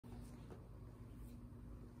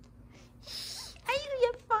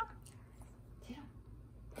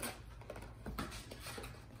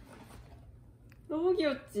너무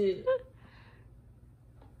귀엽지?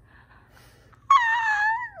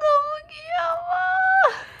 너무 귀여워.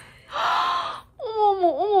 어머머,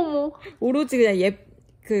 어머머. 오로지 그냥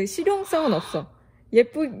그 실용성은 없어.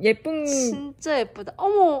 예쁜. 진짜 예쁘다.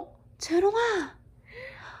 어머, 재롱아.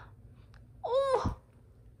 어머,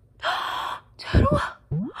 재롱아.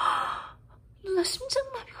 누나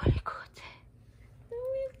심장마비 걸릴 것 같아. 너무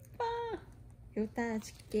예뻐. 이거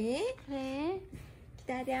따줄게. 그래.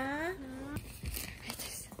 기다려.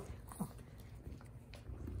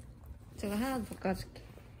 제가 하나 더 까줄게.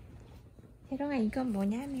 재롱아, 이건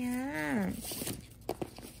뭐냐면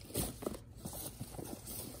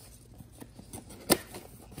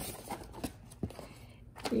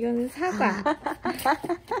이거는 사과.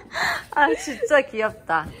 아, 진짜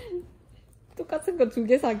귀엽다. 똑같은 거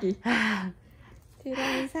 2개 사기.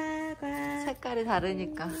 재롱이 사과. 색깔이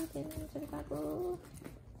다르니까.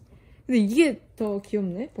 근데 이게 더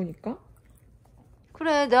귀엽네, 보니까.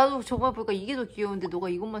 그래, 나도 저번에 보니까 이게 더 귀여운데 너가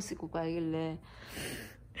이것만 쓰고 가길래.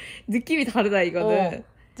 느낌이 다르다, 이거는.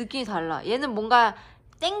 느낌이 달라. 얘는 뭔가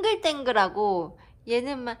땡글땡글하고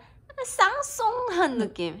얘는 막 쌍송한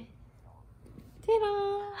느낌.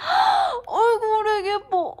 재롱. 어이구, 되게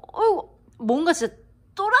예뻐. 어이구, 뭔가 진짜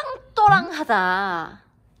또랑또랑하다.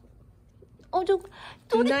 저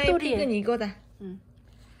누나의 또리또리해. 픽은 이거다.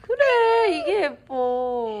 그래, 이게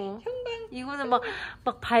예뻐. 형광. 이거는 막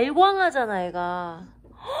발광하잖아, 얘가.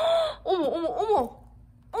 어머, 어머, 어머.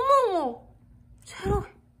 어머, 어머. 재롱.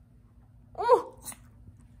 어머.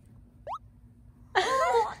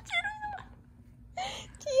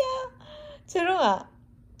 귀여워. 재롱아,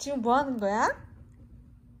 지금 뭐 하는 거야?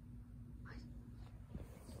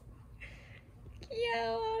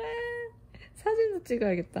 귀여워라. 사진도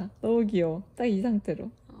찍어야겠다. 너무 귀여워. 딱 이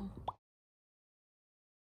상태로.